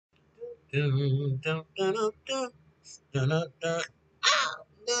Dun, dun, dun, dun, dun, dun, dun, dun. Ow!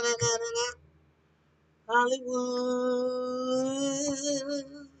 Dun, dun, dun, dun, dun. Hollywood,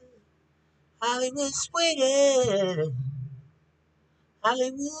 Hollywood swinging,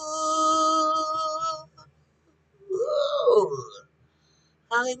 Hollywood, ooh,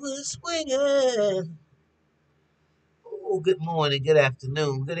 Hollywood swinging. Oh, good morning, good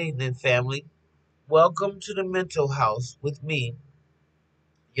afternoon, good evening, family. Welcome to the Mental House with me,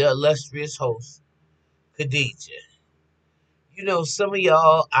 your illustrious host, Khadija. You know, some of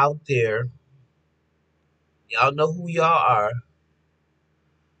y'all out there, y'all know who y'all are,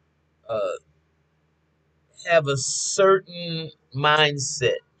 uh, have a certain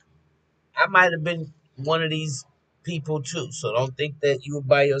mindset. I might have been one of these people too, so don't think that you were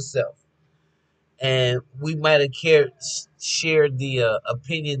by yourself. And we might have shared the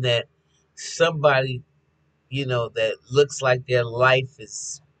opinion that somebody, that looks like their life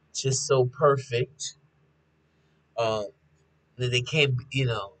is just so perfect, um, that they can't,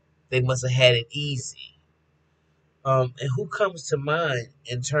 they must have had it easy. And who comes to mind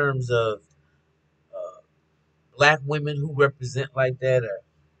in terms of uh, black women who represent like that, or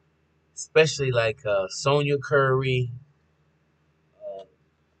especially like Sonya Curry, uh,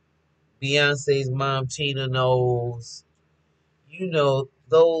 Beyonce's mom, Tina Knowles,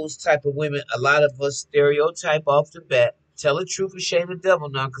 those type of women. A lot of us stereotype off the bat. Tell the truth and shame the devil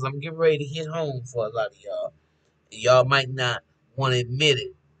now, because I'm getting ready to hit home for a lot of y'all. Y'all might not want to admit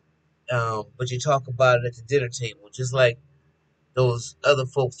it, but you talk about it at the dinner table, just like those other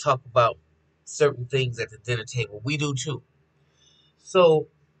folks talk about certain things at the dinner table. We do too. So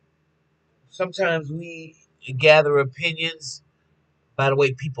sometimes we gather opinions by the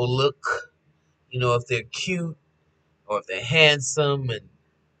way people look, if they're cute or if they're handsome, and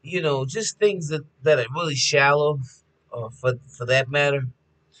just things that are really shallow, for that matter.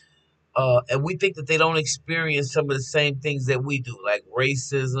 And we think that they don't experience some of the same things that we do, like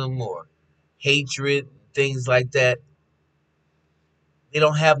racism or hatred, things like that. They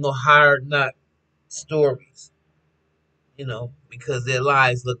don't have no hard knock stories, because their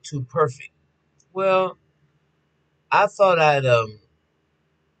lives look too perfect. Well, I thought I'd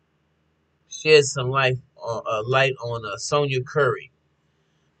shed some light on Sonya Curry,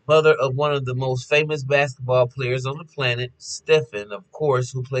 mother of one of the most famous basketball players on the planet, Stephen, of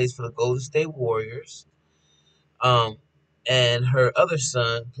course, who plays for the Golden State Warriors. Um, and her other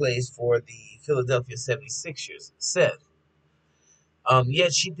son plays for the Philadelphia 76ers, Seth.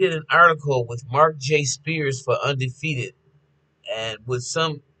 Yet she did an article with Mark J. Spears for Undefeated, and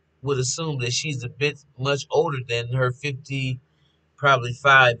some would assume that she's a bit much older than her 50, probably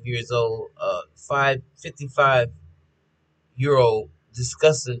 5 years old, 55-year old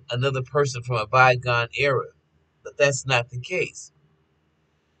discussing another person from a bygone era. But that's not the case.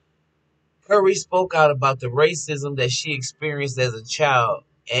 Curry spoke out about the racism that she experienced as a child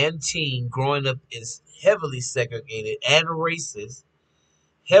and teen growing up in heavily segregated and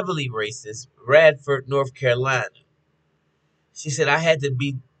heavily racist Radford, North Carolina. She said, I had to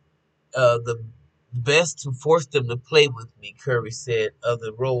be the best to force them to play with me, Curry said, of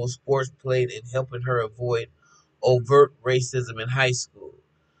the role sports played in helping her avoid overt racism in high school.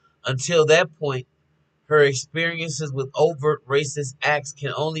 Until that point, her experiences with overt racist acts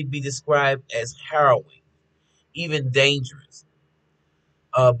can only be described as harrowing, even dangerous.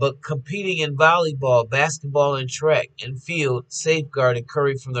 But competing in volleyball, basketball, and track and field safeguarded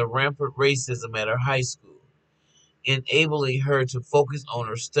Curry from the rampant racism at her high school, enabling her to focus on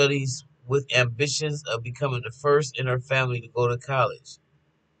her studies with ambitions of becoming the first in her family to go to college.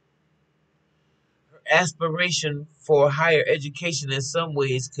 Her aspiration for higher education in some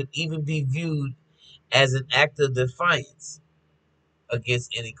ways could even be viewed as an act of defiance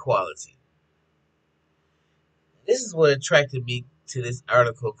against inequality. This is what attracted me to this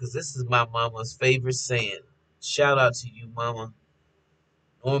article, because this is my mama's favorite saying. Shout out to you, mama.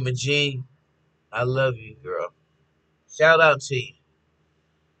 Norma Jean, I love you, girl. Shout out to you.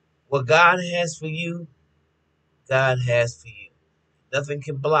 What God has for you, God has for you. Nothing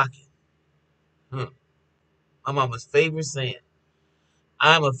can block it. Hmm. My mama's favorite saying.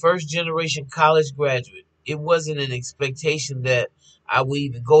 I'm a first generation college graduate. It wasn't an expectation that I would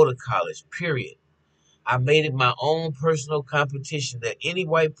even go to college, period. I made it my own personal competition that any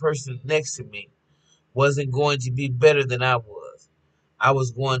white person next to me wasn't going to be better than I was. I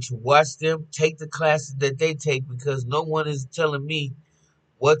was going to watch them take the classes that they take because no one is telling me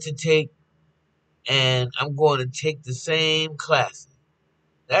what to take, and I'm going to take the same classes.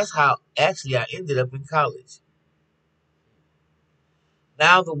 That's how actually I ended up in college.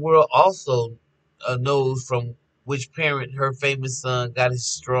 Now the world also knows from which parent her famous son got his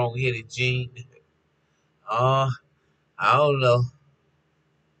strong-headed gene. Uh, I don't know.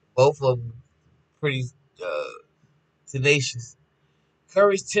 Both of them pretty uh, tenacious.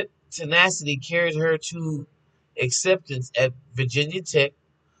 Curry's tenacity carried her to acceptance at Virginia Tech,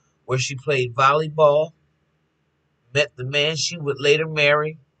 where she played volleyball, met the man she would later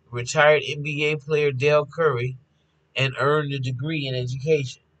marry, retired NBA player Dell Curry, and earned a degree in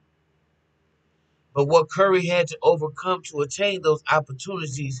education. But what Curry had to overcome to attain those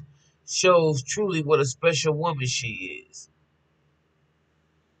opportunities shows truly what a special woman she is.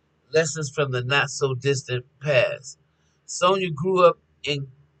 Lessons from the not so distant past. Sonya grew up in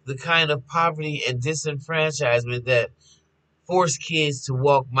the kind of poverty and disenfranchisement that forced kids to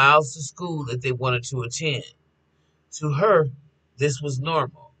walk miles to school if they wanted to attend. To her, this was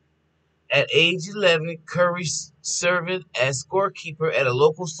normal. At age 11, Curry, serving as scorekeeper at a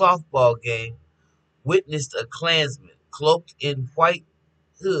local softball game, witnessed a Klansman, cloaked in white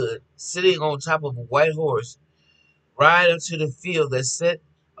hood, sitting on top of a white horse, ride onto the field that set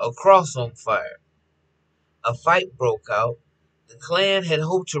a cross on fire. A fight broke out. The Klan had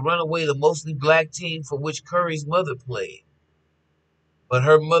hoped to run away the mostly black team for which Curry's mother played. But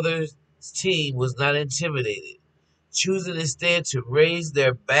her mother's team was not intimidated, choosing instead to raise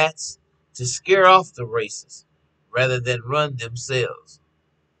their bats to scare off the racists rather than run themselves.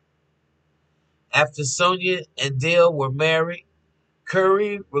 After Sonya and Dell were married,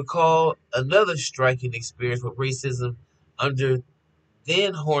 Curry recalled another striking experience with racism under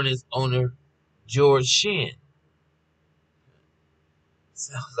then-Hornets owner George Shinn.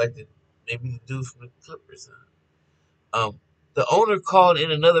 Sounds like maybe the dude from the Clippers. Huh? The owner called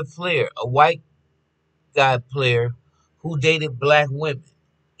in another player, a white guy player who dated black women,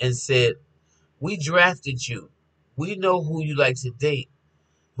 and said, "We drafted you. We know who you like to date,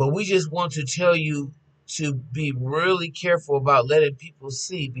 but we just want to tell you to be really careful about letting people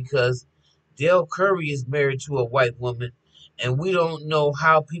see because Dell Curry is married to a white woman, and we don't know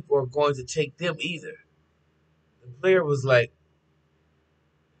how people are going to take them either." The player was like,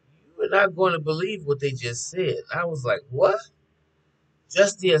 "You are not going to believe what they just said." I was like, "What?"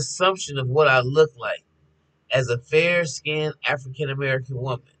 Just the assumption of what I look like as a fair-skinned African American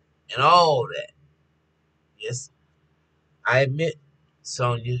woman and all that. Yes, I admit,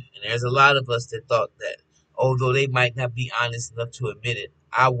 Sonya, and there's a lot of us that thought that, although they might not be honest enough to admit it.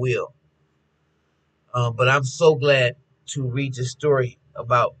 I will. But I'm so glad to read the story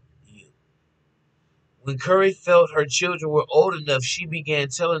about you. When Curry felt her children were old enough, she began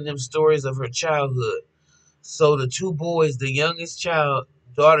telling them stories of her childhood. So the two boys, the youngest child,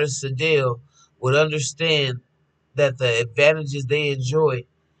 daughter Sadell, would understand that the advantages they enjoyed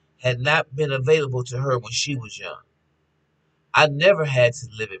had not been available to her when she was young. "I never had to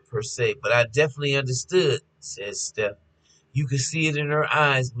live it per se, but I definitely understood," said Steph. You could see it in her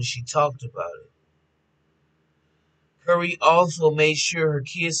eyes when she talked about it. Curry also made sure her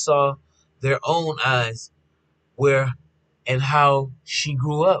kids saw their own eyes where and how she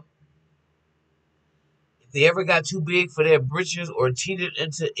grew up. If they ever got too big for their britches or teetered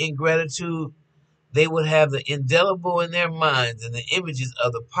into ingratitude, they would have the indelible in their minds and the images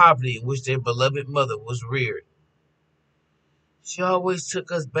of the poverty in which their beloved mother was reared. "She always took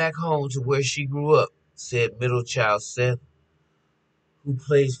us back home to where she grew up," said middle child Seth, who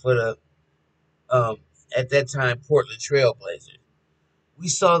plays for the um, at that time Portland Trailblazers. "We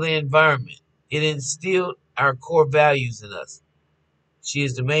saw the environment. It instilled our core values in us. She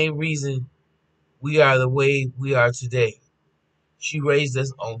is the main reason we are the way we are today. She raised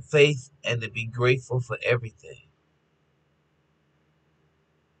us on faith and to be grateful for everything."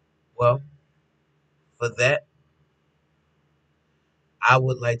 Well, for that, I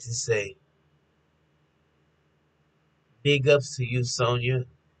would like to say big ups to you, Sonya,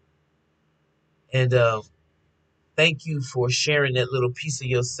 and thank you for sharing that little piece of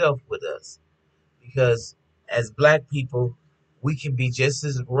yourself with us. Because as black people, we can be just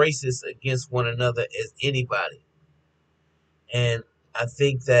as racist against one another as anybody. And I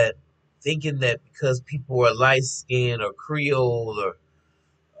think that thinking that because people are light skinned or Creole or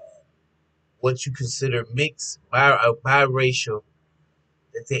what you consider mixed or biracial,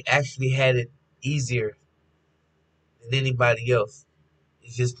 that they actually had it easier than anybody else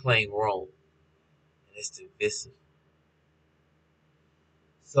is just plain wrong. And it's divisive.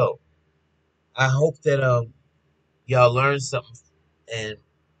 So I hope that y'all learned something and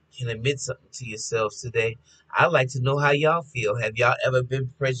can admit something to yourselves today. I'd like to know how y'all feel. Have y'all ever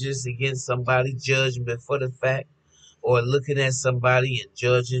been prejudiced against somebody, judging before the fact, or looking at somebody and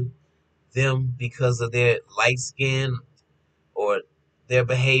judging them because of their light skin or their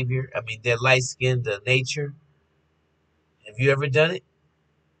behavior? I mean, their light skin, the nature. Have you ever done it?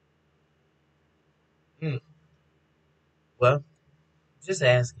 Hmm. Well, just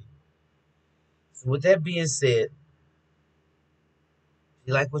asking. So with that being said, if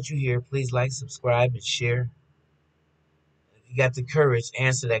you like what you hear, please like, subscribe, and share. If you got the courage,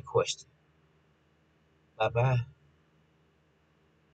 answer that question. Bye bye.